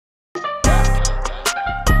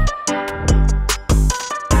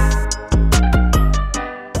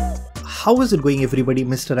How is it going everybody,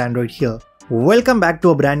 Mr. Android here. Welcome back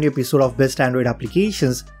to a brand new episode of Best Android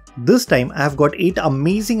Applications. This time I have got 8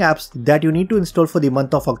 amazing apps that you need to install for the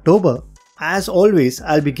month of October. As always,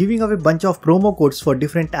 I'll be giving away a bunch of promo codes for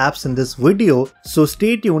different apps in this video, so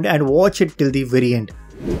stay tuned and watch it till the very end.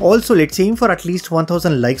 Also, let's aim for at least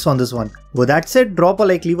 1000 likes on this one. With that said, drop a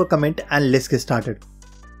like, leave a comment and let's get started.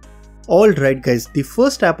 Alright guys, the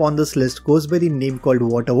first app on this list goes by the name called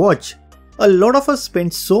WHATTAWATCH. A lot of us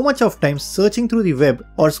spend so much of time searching through the web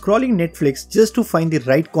or scrolling Netflix just to find the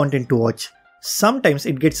right content to watch. Sometimes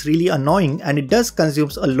it gets really annoying and it does consume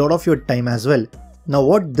a lot of your time as well. Now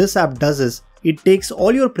what this app does is, it takes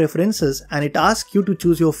all your preferences and it asks you to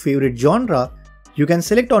choose your favorite genre. You can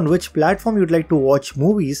select on which platform you'd like to watch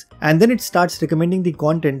movies and then it starts recommending the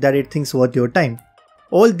content that it thinks worth your time.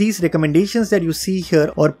 All these recommendations that you see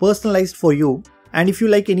here are personalized for you, and if you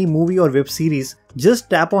like any movie or web series, just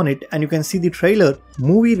tap on it and you can see the trailer,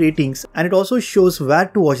 movie ratings, and it also shows where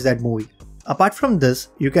to watch that movie. Apart from this,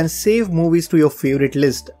 you can save movies to your favorite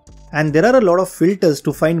list, and there are a lot of filters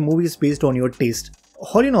to find movies based on your taste.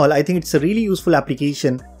 All in all, I think it's a really useful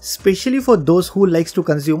application, especially for those who likes to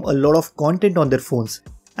consume a lot of content on their phones,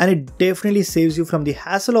 and it definitely saves you from the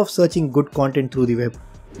hassle of searching good content through the web.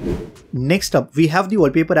 Next up, we have the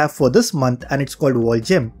wallpaper app for this month and it's called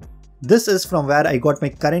WALLGEM. This is from where I got my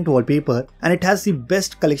current wallpaper and it has the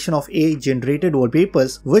best collection of AI generated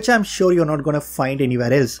wallpapers which I'm sure you're not gonna find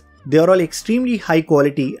anywhere else. They are all extremely high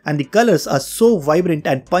quality and the colors are so vibrant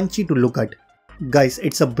and punchy to look at. Guys,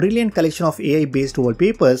 it's a brilliant collection of AI based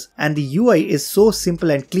wallpapers and the UI is so simple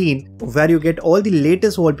and clean where you get all the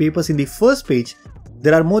latest wallpapers in the first page.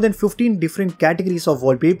 There are more than 15 different categories of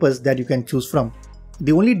wallpapers that you can choose from.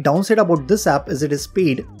 The only downside about this app is it is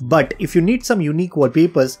paid, but if you need some unique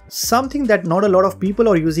wallpapers, something that not a lot of people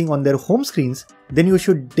are using on their home screens, then you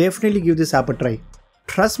should definitely give this app a try.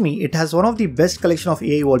 Trust me, it has one of the best collection of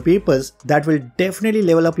AI wallpapers that will definitely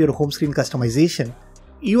level up your home screen customization.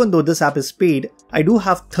 Even though this app is paid, I do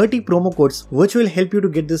have 30 promo codes which will help you to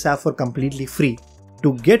get this app for completely free.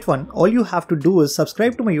 To get one, all you have to do is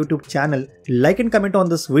subscribe to my YouTube channel, like and comment on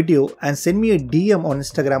this video and send me a DM on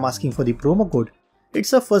Instagram asking for the promo code.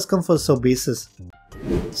 It's a first come first serve basis.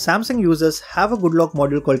 Samsung users have a good lock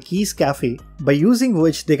module called Keys Cafe, by using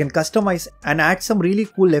which they can customize and add some really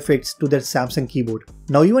cool effects to their Samsung keyboard.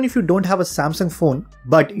 Now even if you don't have a Samsung phone,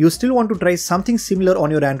 but you still want to try something similar on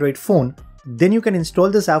your Android phone, then you can install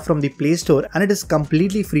this app from the Play Store and it is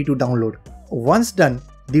completely free to download. Once done,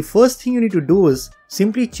 the first thing you need to do is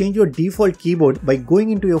simply change your default keyboard by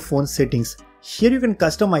going into your phone settings. Here you can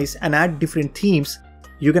customize and add different themes.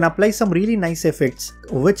 You can apply some really nice effects,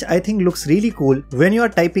 which I think looks really cool when you are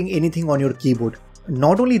typing anything on your keyboard.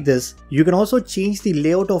 Not only this, you can also change the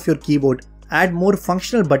layout of your keyboard, add more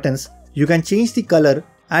functional buttons, you can change the color,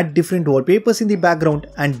 add different wallpapers in the background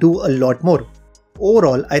and do a lot more.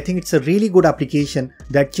 Overall, I think it's a really good application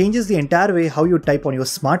that changes the entire way how you type on your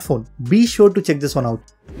smartphone. Be sure to check this one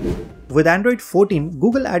out. With Android 14,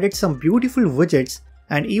 Google added some beautiful widgets,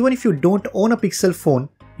 and even if you don't own a Pixel phone,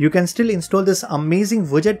 you can still install this amazing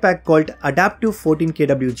widget pack called Adaptive 14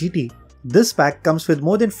 KWGT. This pack comes with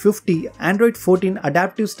more than 50 Android 14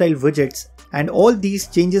 adaptive style widgets, and all these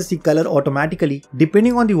changes the color automatically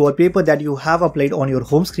depending on the wallpaper that you have applied on your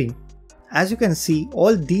home screen. As you can see,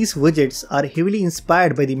 all these widgets are heavily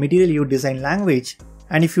inspired by the Material You design language,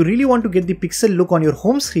 and if you really want to get the Pixel look on your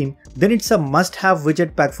home screen, then it's a must-have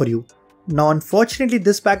widget pack for you. Now unfortunately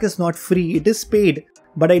this pack is not free, it is paid,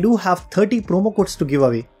 but I do have 30 promo codes to give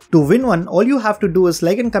away. To win one, all you have to do is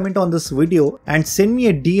like and comment on this video and send me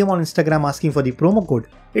a DM on Instagram asking for the promo code.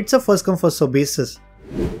 It's a first come first serve basis.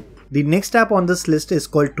 The next app on this list is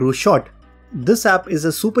called TRUESHOT. This app is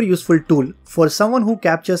a super useful tool for someone who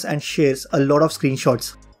captures and shares a lot of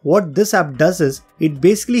screenshots. What this app does is, it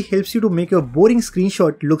basically helps you to make your boring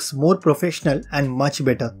screenshot looks more professional and much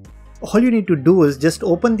better. All you need to do is just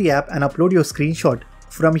open the app and upload your screenshot.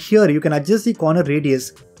 From here you can adjust the corner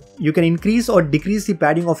radius, you can increase or decrease the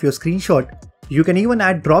padding of your screenshot, you can even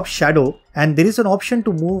add drop shadow, and there is an option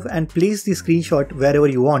to move and place the screenshot wherever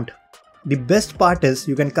you want. The best part is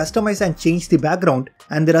you can customize and change the background,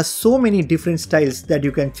 and there are so many different styles that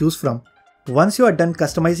you can choose from. Once you are done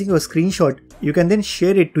customizing your screenshot, you can then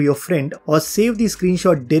share it to your friend or save the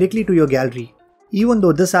screenshot directly to your gallery. Even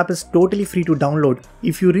though this app is totally free to download,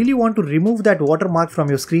 if you really want to remove that watermark from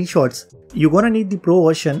your screenshots, you're gonna need the Pro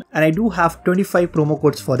version, and I do have 25 promo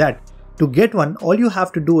codes for that. To get one, all you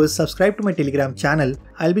have to do is subscribe to my Telegram channel.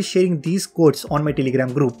 I'll be sharing these codes on my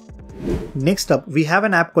Telegram group. Next up, we have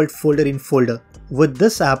an app called Folder in Folder. With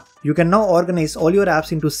this app, you can now organize all your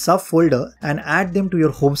apps into subfolder and add them to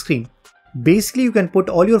your home screen. Basically, you can put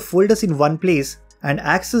all your folders in one place and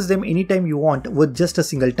access them anytime you want with just a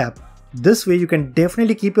single tap. This way you can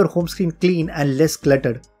definitely keep your home screen clean and less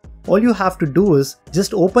cluttered. All you have to do is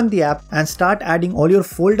just open the app and start adding all your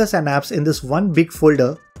folders and apps in this one big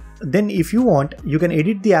folder. Then if you want, you can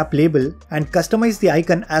edit the app label and customize the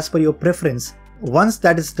icon as per your preference. Once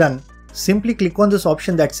that is done, simply click on this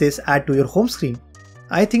option that says add to your home screen.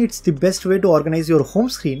 I think it's the best way to organize your home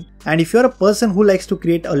screen, and if you're a person who likes to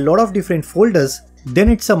create a lot of different folders, then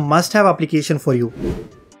it's a must-have application for you.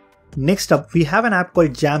 Next up, we have an app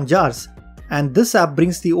called Jam Jars, and this app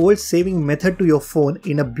brings the old saving method to your phone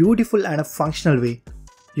in a beautiful and a functional way.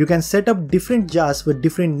 You can set up different jars with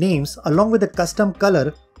different names along with a custom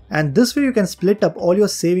color, and this way you can split up all your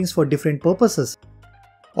savings for different purposes.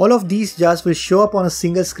 All of these jars will show up on a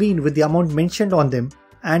single screen with the amount mentioned on them,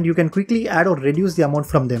 and you can quickly add or reduce the amount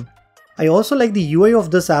from them. I also like the UI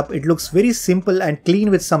of this app. It looks very simple and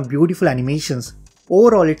clean with some beautiful animations.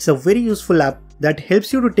 Overall, it's a very useful app that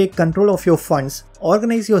helps you to take control of your funds,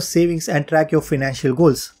 organize your savings and track your financial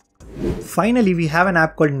goals. Finally, we have an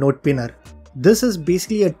app called Note PINR. This is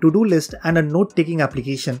basically a to-do list and a note-taking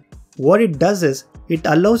application. What it does is, it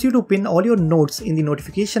allows you to pin all your notes in the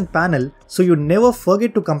notification panel so you never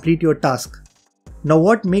forget to complete your task. Now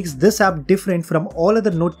what makes this app different from all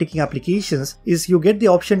other note-taking applications is you get the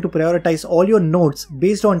option to prioritize all your notes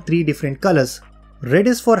based on 3 different colors. Red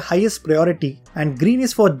is for highest priority and green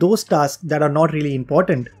is for those tasks that are not really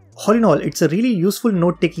important. All in all, it's a really useful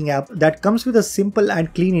note-taking app that comes with a simple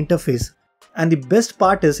and clean interface. And the best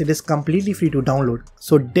part is it is completely free to download,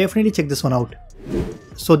 so definitely check this one out.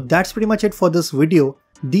 So that's pretty much it for this video.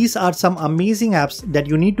 These are some amazing apps that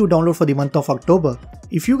you need to download for the month of October.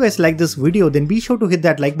 If you guys like this video, then be sure to hit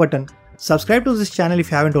that like button. Subscribe to this channel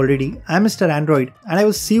if you haven't already. I'm Mr. Android and I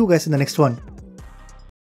will see you guys in the next one.